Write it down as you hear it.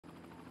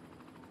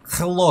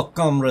Hello,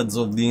 comrades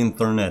of the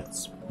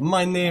internet.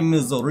 My name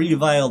is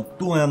Reviled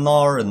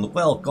 2NR and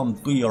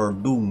welcome to your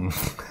doom.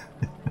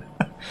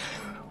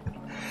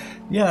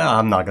 Yeah,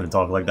 I'm not gonna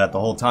talk like that the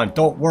whole time.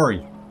 Don't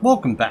worry.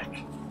 Welcome back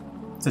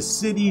to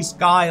City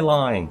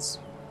Skylines.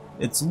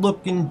 It's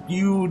looking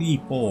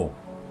beautiful.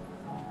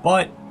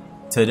 But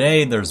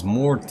today there's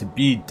more to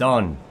be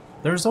done.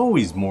 There's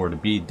always more to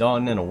be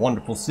done in a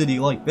wonderful city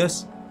like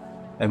this.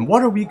 And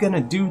what are we gonna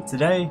do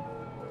today?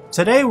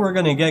 Today we're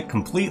gonna get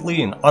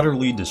completely and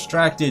utterly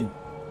distracted.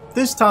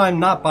 This time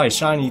not by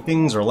shiny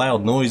things or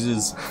loud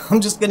noises. I'm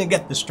just gonna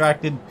get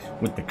distracted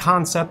with the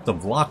concept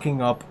of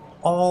locking up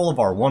all of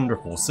our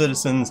wonderful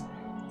citizens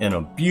in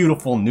a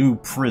beautiful new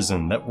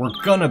prison that we're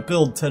gonna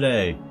build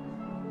today.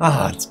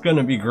 It's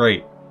gonna be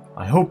great.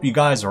 I hope you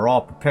guys are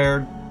all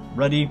prepared,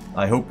 ready.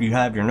 I hope you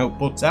have your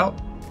notebooks out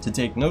to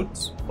take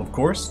notes, of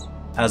course.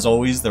 As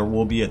always, there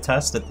will be a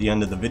test at the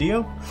end of the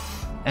video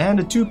and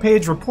a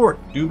 2-page report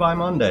due by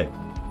Monday.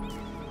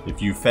 If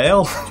you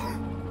fail,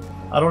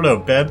 I don't know,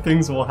 bad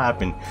things will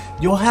happen.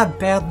 You'll have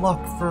bad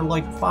luck for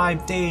like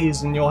 5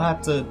 days and you'll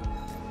have to,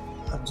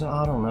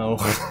 I don't know.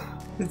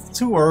 It's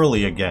too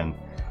early again.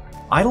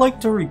 I like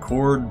to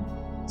record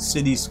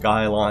City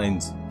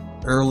Skylines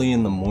early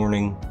in the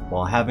morning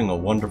while having a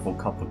wonderful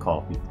cup of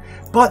coffee.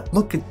 But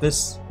look at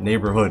this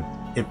neighborhood.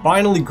 It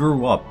finally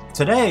grew up.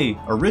 Today,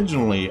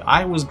 originally,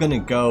 I was gonna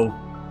go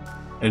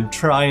and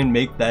try and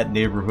make that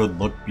neighborhood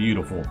look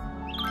beautiful.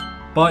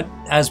 But,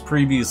 as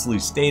previously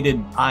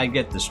stated, I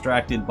get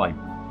distracted by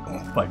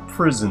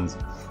prisons.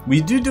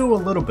 We do a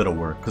little bit of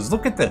work, because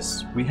look at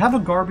this. We have a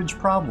garbage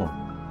problem.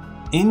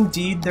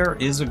 Indeed, there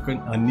is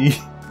a need...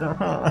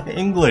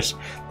 English.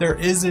 There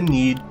is a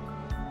need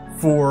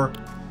for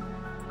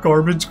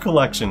garbage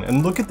collection.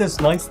 And look at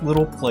this nice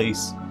little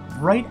place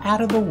right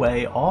out of the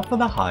way, off of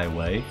the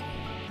highway,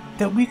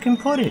 that we can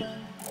put it.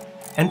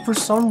 And for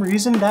some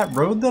reason, that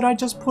road that I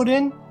just put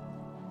in,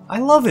 I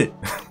love it.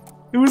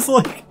 It was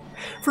like...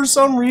 For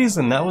some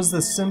reason, that was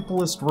the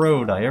simplest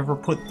road I ever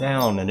put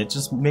down, and it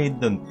just made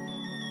the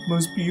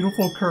most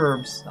beautiful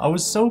curves. I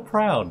was so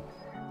proud.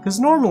 Because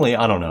normally,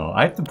 I don't know,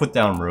 I have to put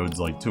down roads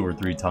like 2 or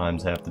 3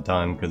 times half the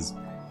time because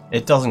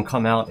it doesn't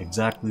come out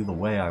exactly the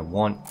way I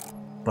want.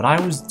 But I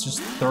was just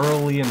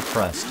thoroughly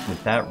impressed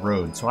with that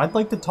road, so I'd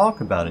like to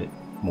talk about it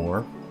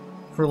more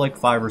for like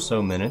 5 or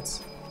so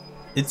minutes.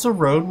 It's a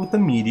road with a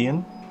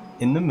median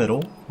in the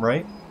middle,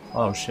 right?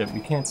 Oh shit, we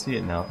can't see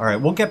it now.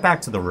 Alright, we'll get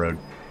back to the road.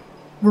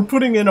 We're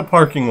putting in a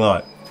parking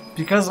lot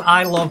because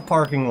I love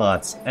parking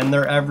lots and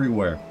they're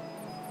everywhere.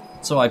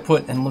 So I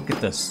put, and look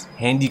at this,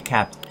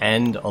 handicapped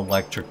and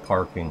electric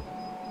parking.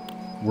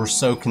 We're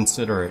so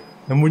considerate.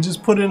 And we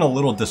just put in a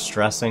little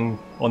distressing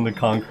on the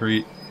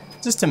concrete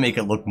just to make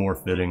it look more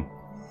fitting.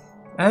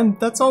 And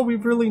that's all we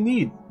really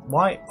need.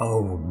 Why?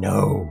 Oh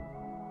no.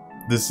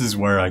 This is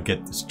where I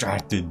get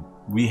distracted.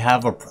 We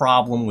have a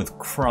problem with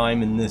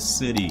crime in this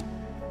city.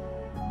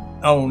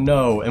 Oh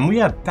no, and we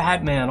have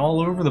Batman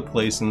all over the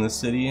place in this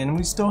city, and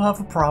we still have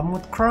a problem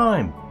with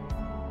crime.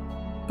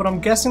 But I'm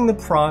guessing the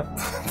problem?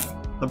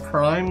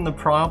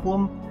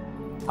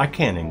 I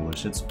can't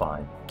English, it's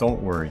fine.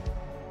 Don't worry.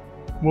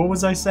 What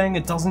was I saying?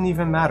 It doesn't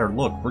even matter.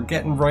 Look, we're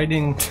getting right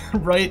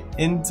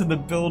into the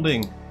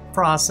building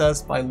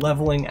process by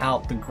leveling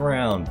out the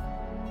ground.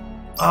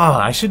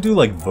 I should do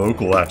like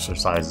vocal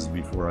exercises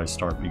before I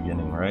start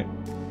beginning, right?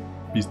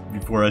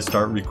 Before I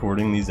start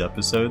recording these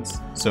episodes,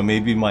 so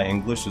maybe my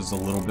English is a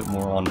little bit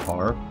more on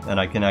par and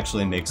I can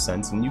actually make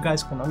sense and you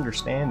guys can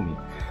understand me.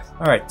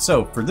 Alright,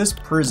 so for this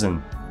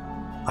prison,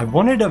 I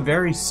wanted a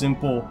very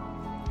simple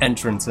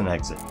entrance and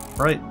exit,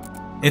 right?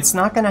 It's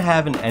not going to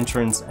have an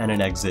entrance and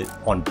an exit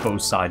on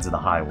both sides of the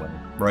highway,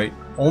 right?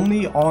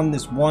 Only on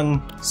this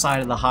one side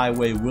of the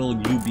highway will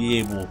you be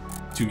able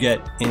to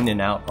get in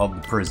and out of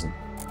the prison.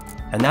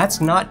 And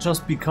that's not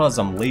just because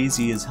I'm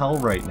lazy as hell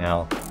right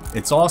now.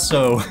 It's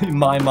also, in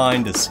my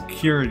mind, a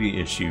security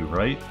issue,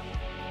 right?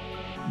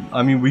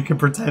 I mean, we can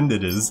pretend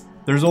it is.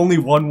 There's only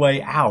one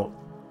way out,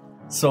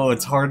 so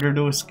it's harder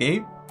to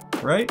escape,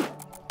 right?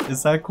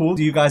 Is that cool?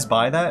 Do you guys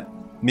buy that?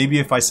 Maybe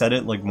if I said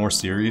it like more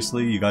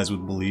seriously, you guys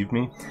would believe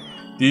me.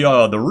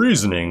 The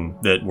reasoning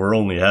that we're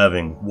only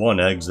having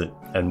one exit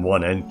and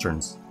one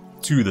entrance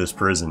to this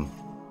prison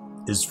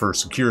is for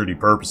security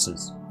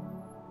purposes.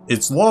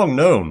 It's long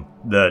known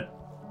that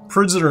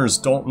prisoners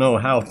don't know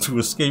how to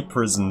escape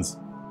prisons.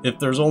 If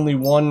there's only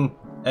one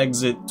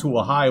exit to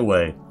a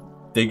highway,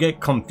 they get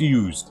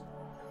confused.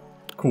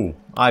 Cool,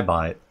 I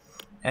buy it.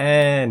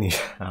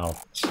 Anyhow,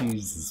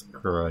 Jesus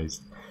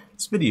Christ.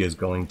 This video is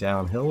going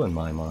downhill in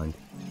my mind.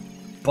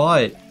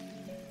 But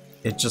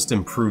it just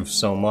improves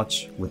so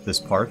much with this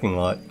parking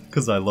lot,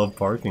 because I love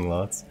parking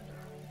lots.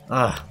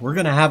 We're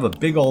gonna have a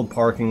big old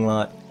parking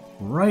lot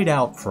right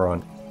out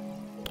front.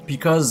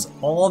 Because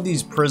all of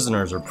these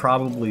prisoners are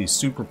probably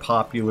super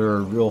popular,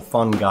 real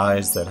fun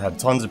guys that have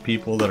tons of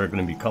people that are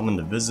going to be coming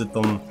to visit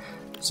them.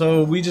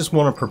 So we just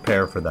want to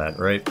prepare for that,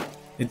 right?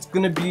 It's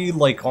going to be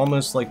like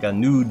almost like a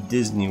new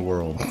Disney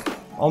World.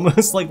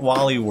 Almost like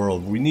Wally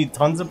World. We need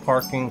tons of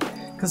parking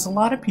because a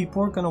lot of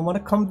people are going to want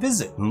to come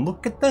visit. And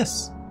look at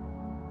this.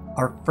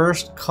 Our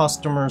first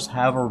customers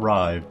have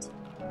arrived.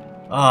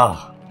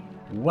 Ah,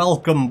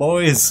 welcome,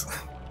 boys.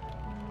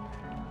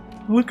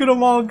 Look at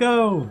them all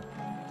go.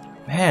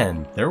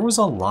 Man, there was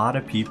a lot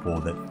of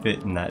people that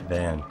fit in that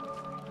van.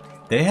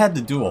 They had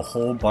to do a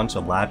whole bunch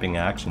of lapping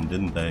action,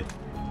 didn't they?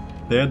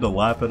 They had to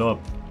lap it up.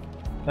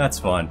 That's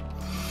fun.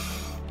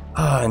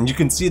 And you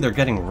can see they're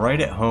getting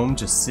right at home,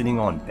 just sitting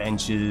on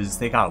benches.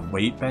 They got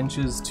weight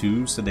benches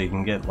too, so they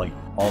can get like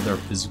all their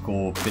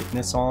physical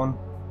fitness on.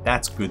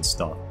 That's good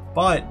stuff.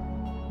 But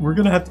we're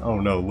gonna have to, oh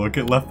no, look,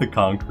 it left the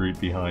concrete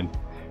behind.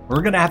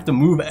 We're gonna have to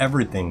move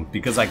everything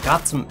because I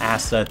got some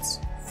assets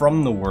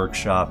from the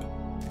workshop.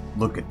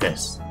 Look at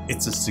this.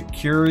 It's a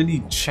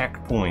security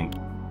checkpoint.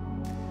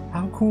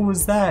 How cool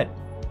is that?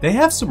 They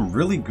have some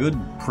really good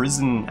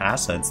prison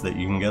assets that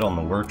you can get on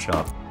the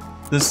workshop.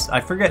 This,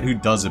 I forget who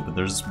does it, but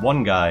there's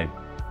one guy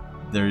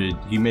there,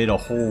 he made a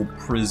whole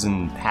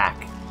prison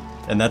pack,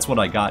 and that's what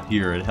I got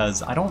here. It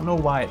has, I don't know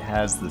why it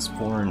has this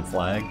foreign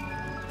flag,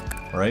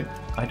 right?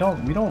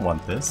 We don't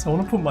want this. I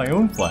want to put my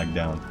own flag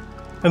down.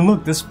 And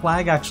look, this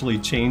flag actually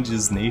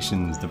changes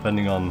nations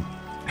depending on,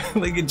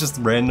 like it just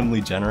randomly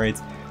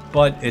generates,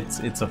 but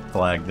it's a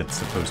flag that's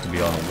supposed to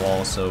be on a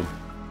wall, so,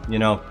 you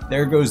know,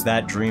 there goes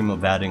that dream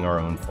of adding our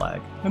own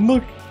flag. And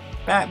look,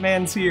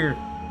 Batman's here.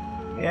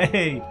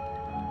 Yay!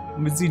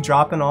 Was he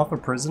dropping off a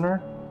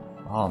prisoner?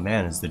 Oh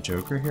man, is the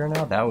Joker here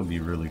now? That would be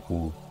really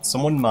cool.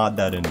 Someone mod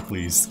that in,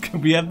 please.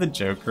 Could we have the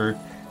Joker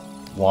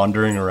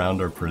wandering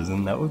around our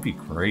prison? That would be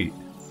great.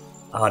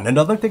 And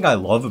another thing I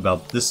love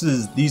about this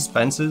is these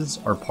fences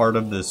are part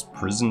of this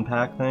prison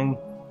pack thing.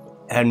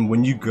 And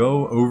when you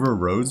go over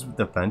roads with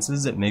the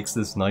fences, it makes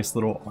this nice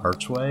little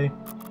archway.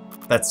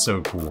 That's so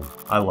cool.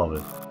 I love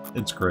it.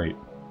 It's great.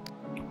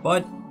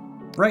 But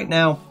right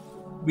now,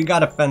 we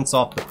gotta fence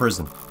off the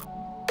prison.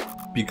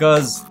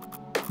 Because,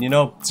 you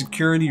know,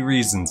 security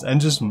reasons, and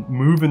just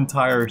move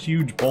entire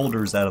huge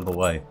boulders out of the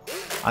way.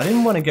 I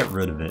didn't want to get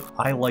rid of it.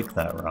 I like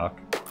that rock.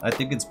 I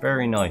think it's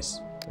very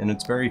nice, and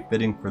it's very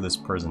fitting for this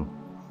prison.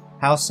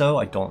 How so?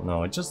 I don't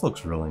know. It just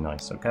looks really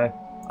nice, okay?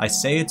 I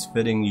say it's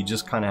fitting, you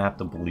just kind of have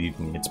to believe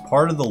me. It's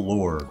part of the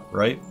lore,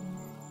 right?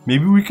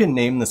 Maybe we can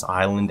name this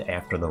island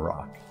after the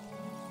rock.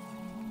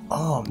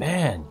 Oh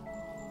man,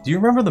 do you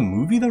remember the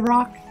movie The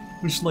Rock?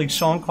 Which, like,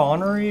 Sean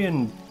Connery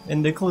and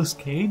Nicolas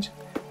Cage?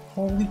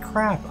 Holy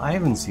crap, I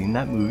haven't seen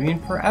that movie in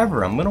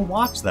forever. I'm gonna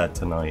watch that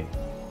tonight.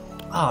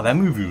 Ah, that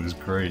movie was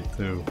great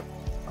too.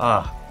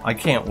 Ah, I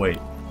can't wait.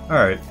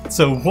 Alright,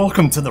 so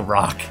welcome to The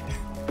Rock.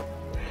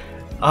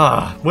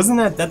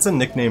 That's a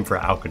nickname for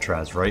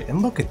Alcatraz, right?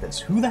 And look at this,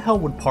 who the hell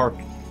would park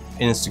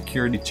in a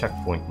security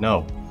checkpoint?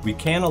 No, we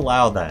can't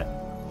allow that.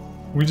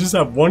 We just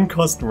have one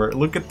customer.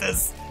 Look at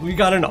this, we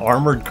got an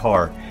armored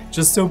car,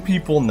 just so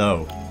people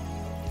know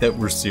that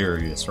we're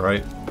serious,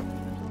 right?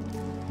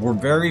 We're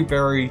very,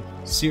 very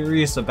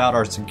serious about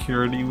our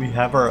security. We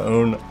have our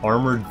own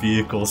armored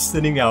vehicle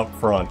sitting out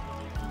front.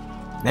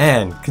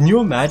 Man, can you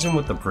imagine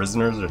what the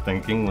prisoners are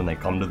thinking when they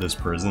come to this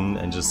prison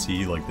and just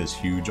see like this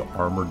huge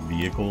armored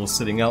vehicle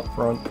sitting out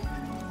front?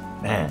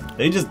 Man,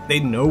 they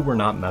know we're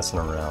not messing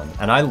around.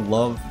 And I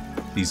love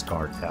these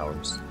guard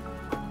towers.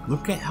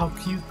 Look at how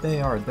cute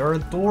they are. They're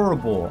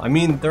adorable. I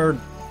mean, they're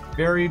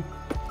very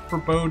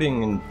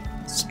foreboding and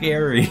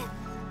scary.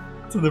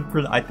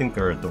 I think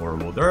they're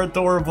adorable. They're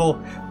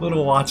adorable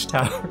little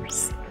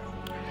watchtowers.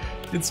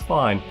 It's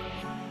fine.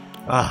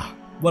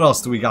 What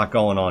else do we got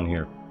going on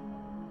here?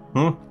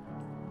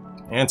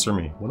 Answer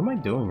me. What am I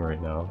doing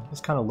right now?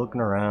 Just kind of looking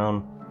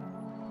around.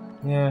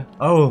 Yeah.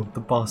 Oh, the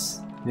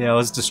bus. Yeah, I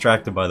was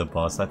distracted by the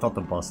bus. I thought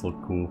the bus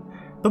looked cool.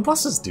 The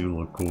buses do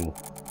look cool.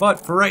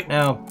 But for right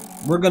now,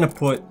 we're gonna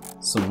put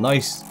some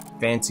nice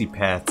fancy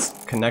paths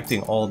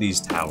connecting all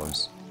these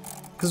towers.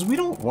 Because we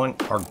don't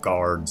want our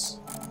guards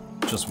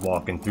just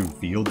walking through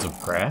fields of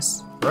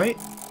grass, right?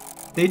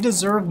 They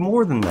deserve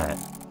more than that.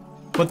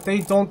 But they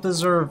don't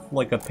deserve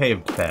like a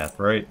paved path,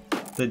 right?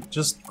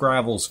 Just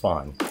gravel's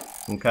fine,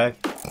 okay?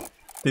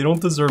 They don't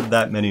deserve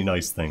that many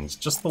nice things,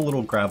 just the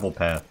little gravel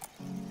path.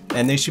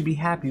 And they should be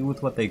happy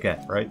with what they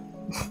get, right?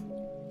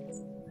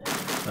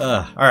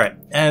 Alright,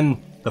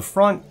 and the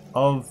front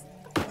of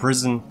the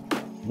prison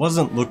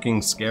wasn't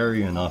looking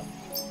scary enough,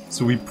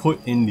 so we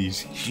put in these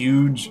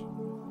huge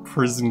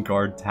prison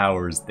guard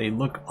towers. They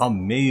look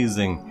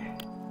amazing.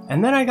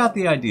 And then I got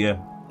the idea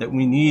that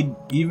we need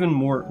even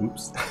more,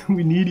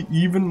 we need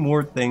even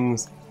more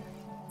things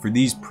for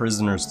these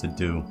prisoners to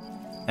do.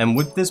 And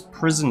with this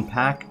prison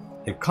pack,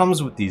 it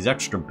comes with these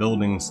extra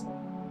buildings,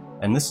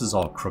 and this is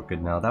all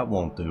crooked now. That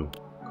won't do.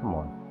 Come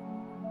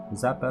on.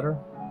 Is that better?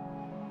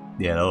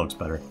 Yeah, that looks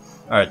better.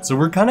 Alright, so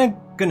we're kind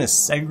of gonna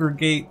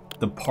segregate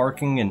the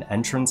parking and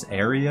entrance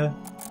area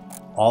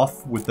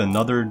off with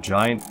another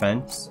giant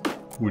fence,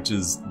 which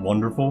is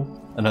wonderful.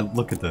 And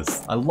look at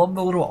this. I love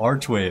the little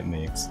archway it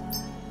makes.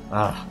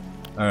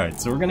 Alright,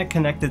 so we're gonna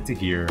connect it to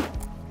here.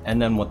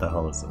 And then what the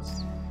hell is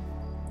this?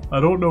 I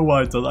don't know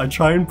why it does. I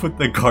try and put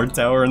the guard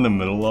tower in the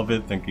middle of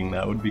it, thinking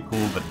that would be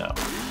cool, but no.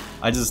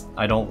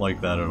 I don't like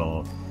that at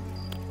all.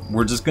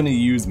 we're just gonna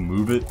use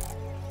move it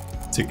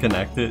to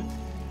connect it,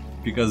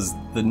 because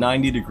the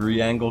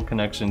 90-degree angle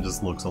connection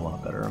just looks a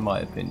lot better in my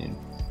opinion,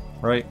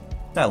 right?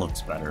 That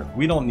looks better.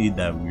 We don't need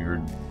that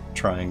weird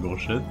triangle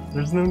shit.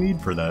 There's no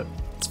need for that.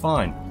 It's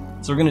fine.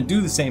 So we're gonna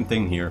do the same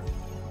thing here.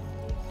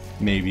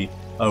 Maybe.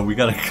 Oh, we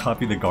gotta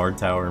copy the guard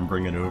tower and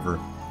bring it over.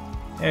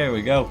 There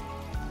we go.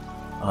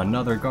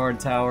 Another guard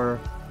tower.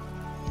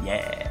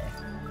 Yeah.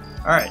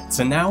 Alright,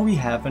 so now we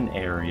have an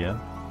area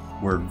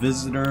where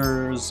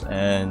visitors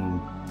and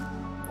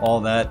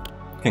all that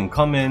can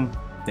come in,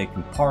 they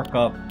can park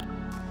up,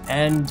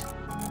 and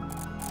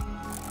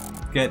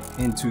get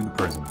into the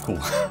prison. Cool.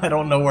 I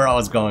don't know where I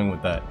was going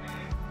with that.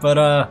 But,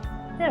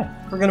 yeah,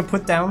 we're gonna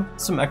put down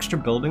some extra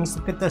buildings.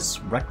 Look at this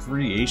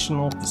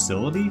recreational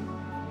facility.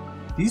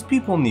 These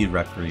people need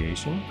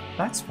recreation.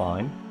 That's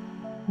fine.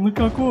 Look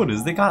how cool it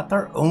is. They got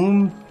their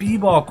own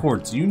b-ball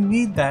courts. You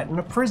need that in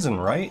a prison,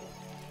 right?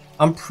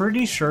 I'm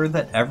pretty sure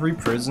that every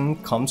prison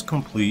comes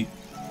complete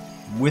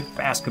with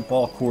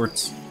basketball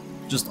courts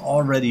just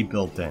already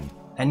built in.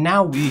 And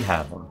now we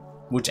have them,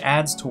 which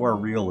adds to our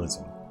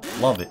realism.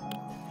 Love it.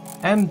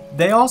 And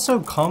they also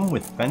come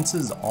with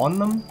fences on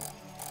them,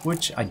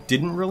 which I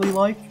didn't really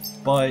like,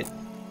 but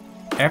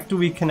after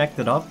we connect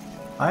it up,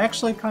 I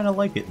actually kind of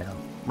like it now,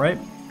 right?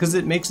 Because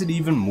it makes it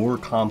even more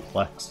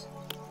complex.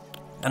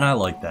 And I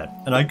like that.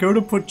 And I go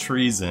to put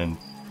trees in.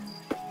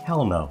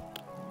 Hell no.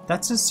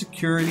 That's a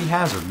security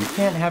hazard. We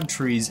can't have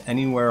trees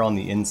anywhere on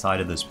the inside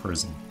of this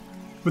prison.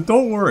 But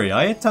don't worry,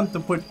 I attempt to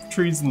put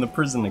trees in the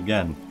prison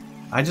again.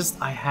 I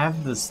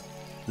have this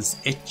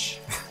itch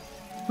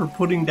for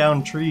putting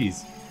down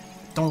trees.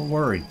 Don't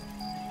worry.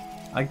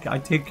 I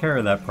take care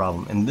of that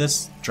problem, and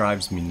this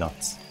drives me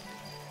nuts.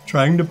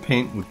 Trying to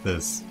paint with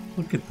this.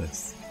 Look at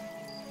this.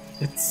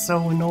 It's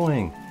so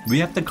annoying. We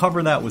have to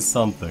cover that with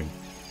something.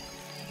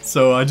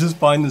 So I just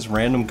find this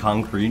random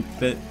concrete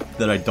bit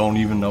that I don't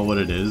even know what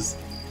it is.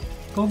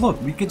 But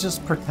look, we could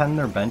just pretend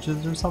they're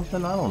benches or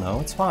something. I don't know,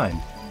 it's fine.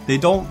 They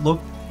don't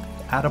look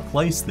out of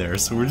place there,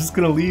 so we're just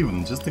gonna leave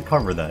them just to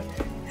cover that.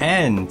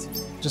 And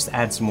just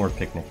add some more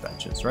picnic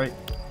benches, right?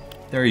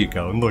 There you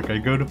go. And look, I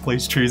go to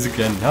place trees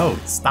again. No,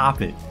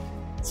 stop it.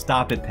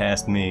 Stop it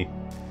past me.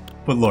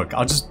 But look,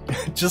 I'll just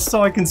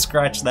so I can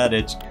scratch that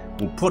itch,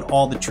 we'll put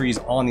all the trees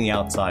on the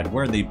outside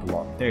where they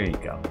belong. There you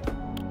go.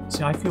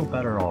 See, I feel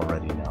better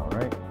already now,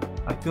 right?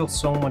 I feel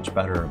so much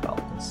better about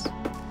this.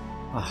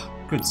 Ah,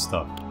 good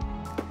stuff.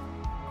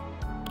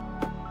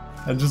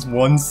 And just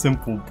one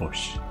simple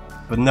bush.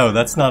 But no,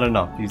 that's not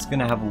enough. He's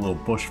gonna have a little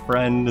bush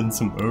friend and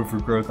some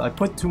overgrowth. I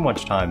put too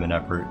much time and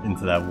effort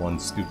into that one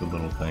stupid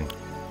little thing.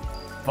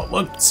 But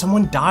look,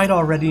 someone died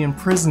already in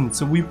prison,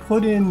 so we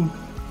put in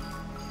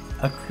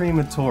a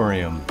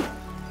crematorium.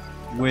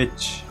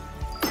 Which,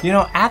 you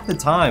know, at the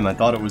time I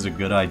thought it was a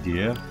good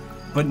idea.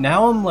 But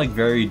now I'm like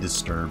very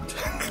disturbed.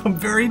 I'm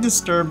very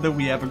disturbed that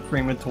we have a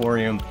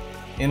crematorium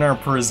in our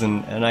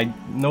prison and I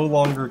no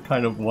longer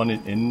kind of want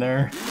it in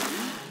there.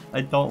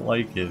 I don't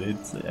like it.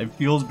 It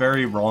feels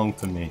very wrong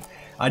to me.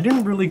 I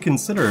didn't really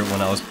consider it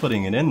when I was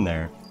putting it in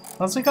there.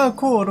 I was like, oh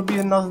cool, it'll be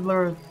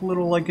another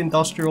little like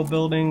industrial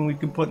building we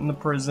could put in the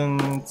prison,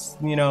 it's,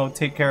 you know,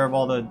 take care of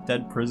all the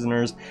dead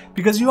prisoners.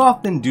 Because you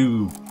often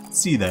do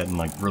see that in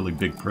like really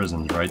big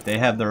prisons, right? They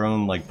have their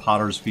own like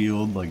Potter's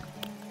Field, like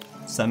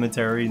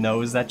cemetery.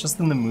 No, is that just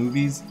in the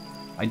movies?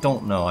 I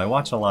don't know. I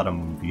watch a lot of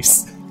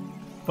movies.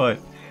 But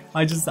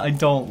I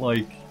don't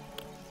like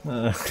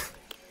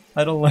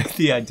I don't like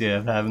the idea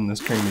of having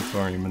this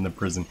crematorium in the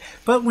prison.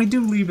 But we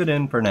do leave it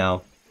in for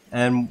now.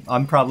 And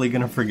I'm probably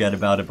gonna forget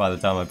about it by the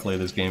time I play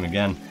this game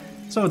again.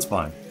 So it's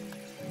fine.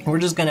 We're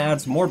just gonna add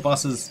some more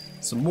buses,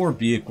 some more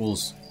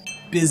vehicles,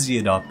 busy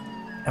it up.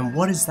 And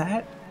what is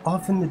that?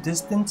 Off in the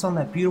distance on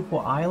that beautiful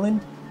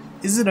island?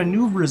 Is it a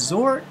new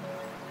resort?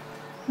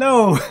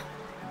 No!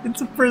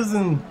 It's a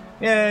prison!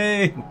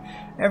 Yay!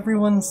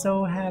 Everyone's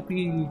so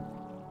happy.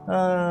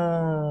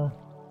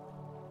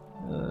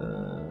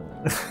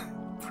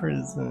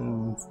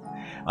 Prisons.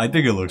 I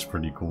think it looks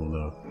pretty cool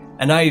though.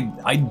 And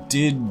I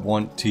did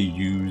want to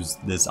use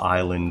this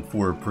island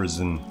for a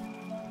prison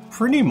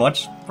pretty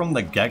much from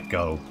the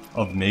get-go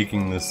of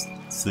making this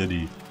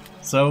city.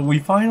 So we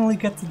finally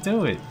get to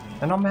do it.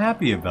 And I'm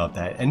happy about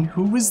that. And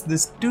who is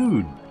this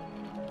dude?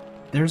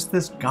 There's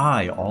this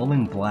guy all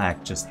in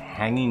black just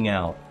hanging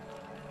out.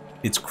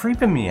 It's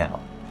creeping me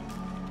out.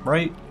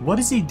 Right? What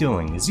is he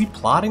doing? Is he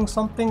plotting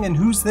something? And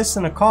who's this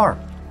in a car?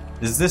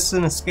 Is this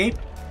an escape?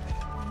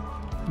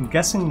 I'm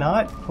guessing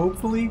not,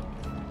 hopefully.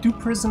 Do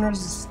prisoners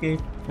escape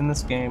in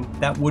this game?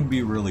 That would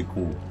be really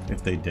cool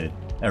if they did,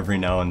 every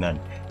now and then.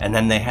 And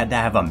then they had to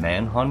have a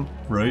manhunt,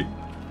 right?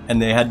 And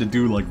they had to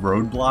do like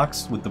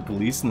roadblocks with the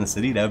police in the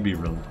city. That would be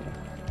really cool.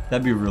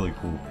 That'd be really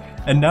cool.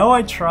 And now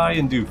I try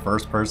and do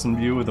first-person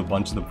view with a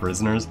bunch of the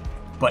prisoners,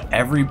 but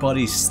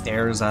everybody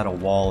stares at a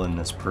wall in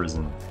this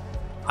prison.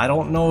 I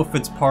don't know if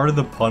it's part of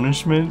the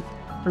punishment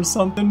or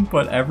something,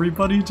 but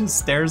everybody just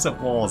stares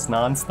at walls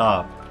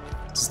non-stop.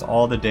 Just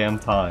all the damn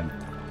time.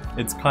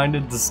 It's kind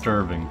of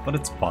disturbing, but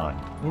it's fine.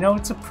 You know,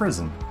 it's a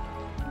prison.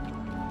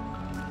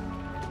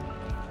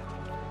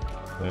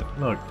 it.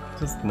 Look,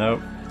 just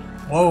nope.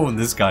 Whoa,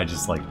 this guy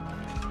just like,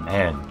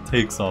 man,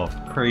 takes off.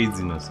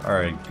 Craziness.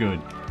 Alright,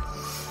 good.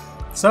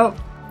 So,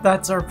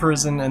 that's our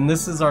prison, and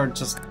this is our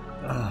just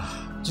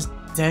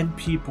dead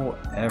people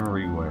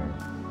everywhere.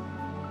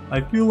 I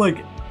feel like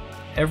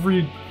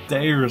every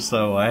day or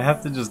so I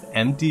have to just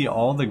empty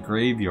all the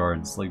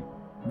graveyards. Like,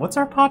 what's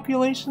our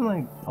population?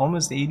 Like,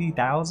 almost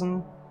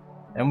 80,000?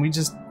 And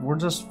we're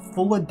just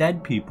full of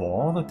dead people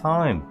all the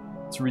time.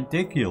 It's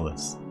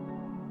ridiculous.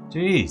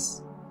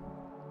 Jeez.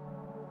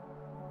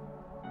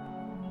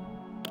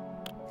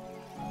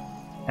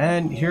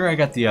 And here I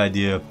got the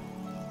idea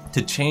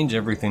to change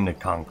everything to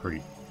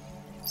concrete.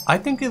 I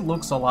think it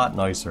looks a lot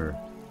nicer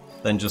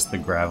than just the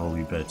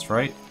gravelly bits,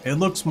 right? It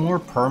looks more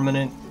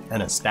permanent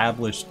and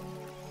established,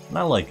 and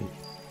I like it.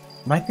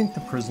 And I think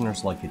the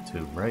prisoners like it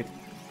too, right?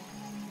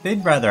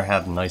 They'd rather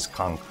have nice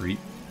concrete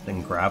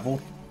than gravel,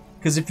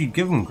 because if you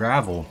give them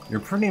gravel, you're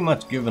pretty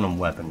much giving them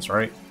weapons,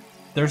 right?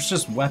 There's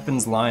just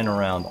weapons lying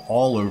around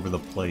all over the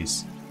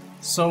place.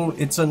 So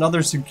it's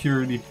another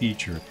security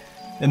feature.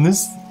 And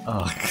this,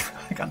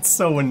 I got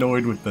so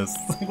annoyed with this.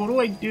 Like, what do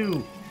I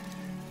do?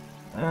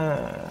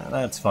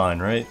 That's fine,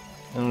 right?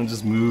 And we'll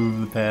just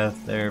move the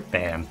path there.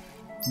 Bam.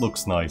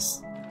 Looks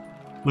nice.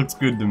 Looks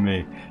good to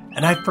me.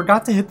 And I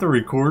forgot to hit the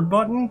record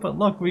button, but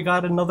look, we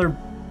got another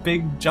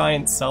big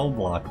giant cell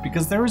block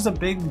because there was a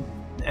big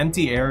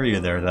empty area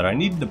there that I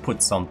needed to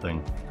put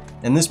something.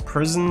 And this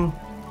prison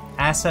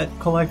asset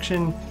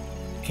collection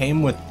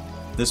came with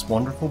this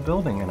wonderful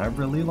building, and I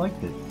really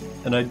liked it.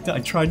 And I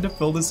tried to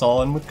fill this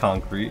all in with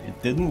concrete.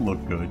 It didn't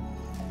look good.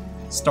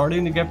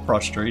 Starting to get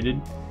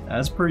frustrated,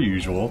 as per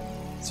usual.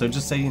 So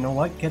just say, you know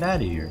what, get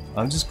out of here.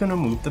 I'm just gonna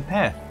move the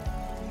path.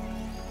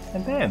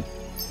 And bam.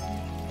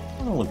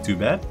 That don't look too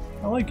bad.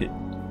 I like it.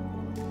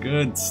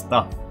 Good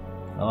stuff.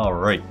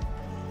 Alright.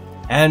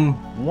 And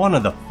one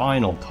of the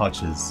final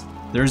touches.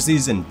 There's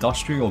these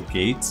industrial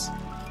gates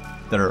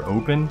that are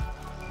open.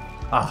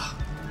 Ah.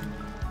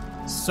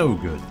 So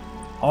good.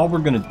 All we're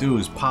gonna do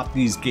is pop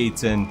these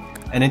gates in,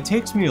 and it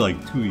takes me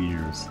like 2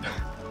 years.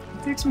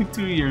 It takes me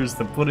 2 years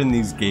to put in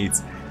these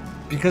gates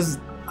because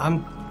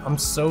I'm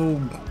so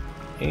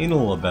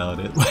anal about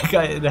it. Like,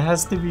 it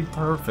has to be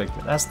perfect.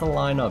 It has to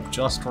line up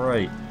just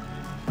right.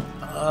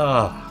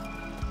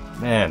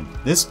 Man,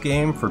 this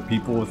game for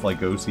people with like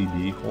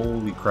OCD,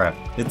 holy crap.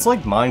 It's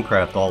like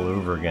Minecraft all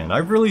over again. I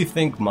really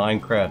think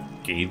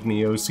Minecraft gave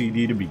me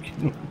OCD to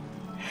begin with.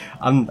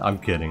 I'm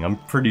kidding. I'm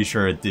pretty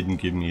sure it didn't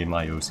give me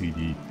my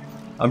OCD.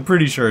 I'm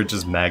pretty sure it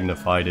just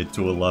magnified it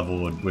to a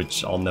level at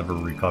which I'll never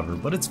recover,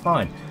 but it's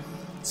fine.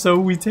 So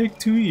we take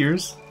 2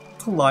 years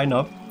to line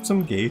up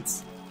some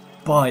gates,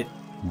 but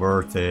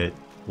worth it.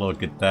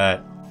 Look at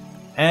that.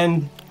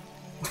 And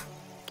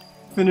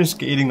finish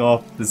gating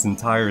off this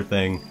entire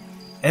thing,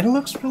 and it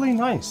looks really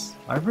nice.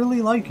 I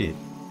really like it.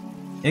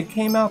 It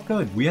came out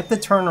good. We have to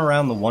turn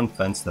around the one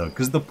fence though,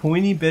 because the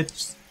pointy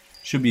bits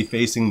should be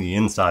facing the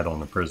inside on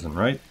the prison,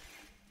 right?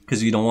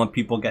 Because you don't want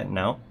people getting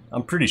out.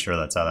 I'm pretty sure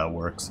that's how that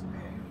works.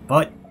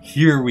 But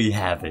here we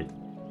have it.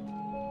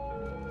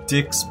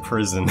 Dick's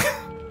Prison.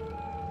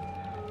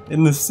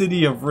 In the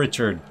city of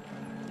Richard,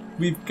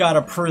 we've got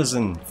a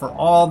prison for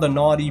all the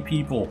naughty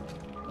people.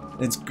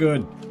 It's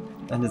good.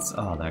 And it's,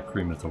 oh, that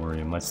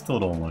crematorium. I still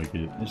don't like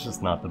it. It's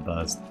just not the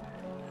best.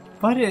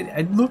 But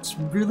it looks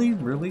really,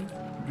 really,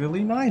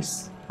 really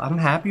nice. I'm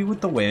happy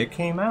with the way it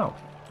came out.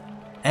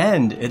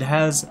 And it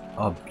has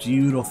a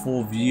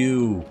beautiful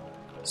view.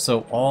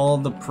 So all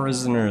the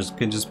prisoners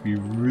can just be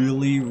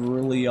really,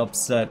 really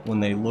upset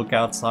when they look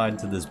outside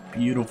to this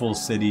beautiful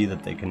city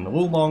that they can no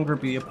longer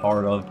be a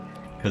part of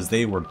because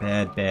they were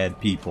bad, bad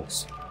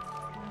peoples.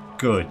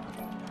 Good.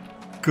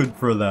 Good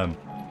for them.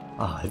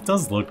 It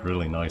does look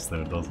really nice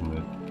though, doesn't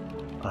it?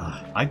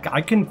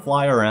 I can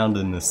fly around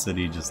in this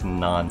city just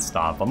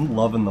non-stop. I'm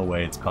loving the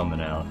way it's coming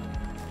out.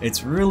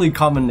 It's really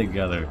coming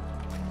together.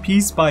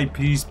 Piece by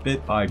piece,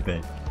 bit by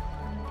bit.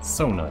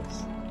 So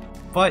nice.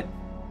 But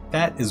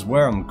that is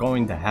where I'm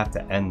going to have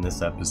to end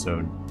this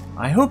episode.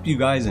 I hope you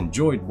guys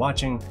enjoyed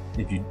watching.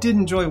 If you did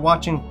enjoy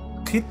watching,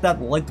 hit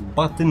that like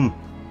button,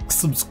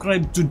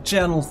 subscribe to the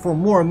channel for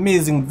more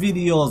amazing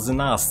videos,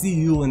 and I'll see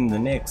you in the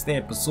next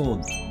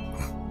episode.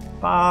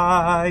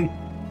 Bye!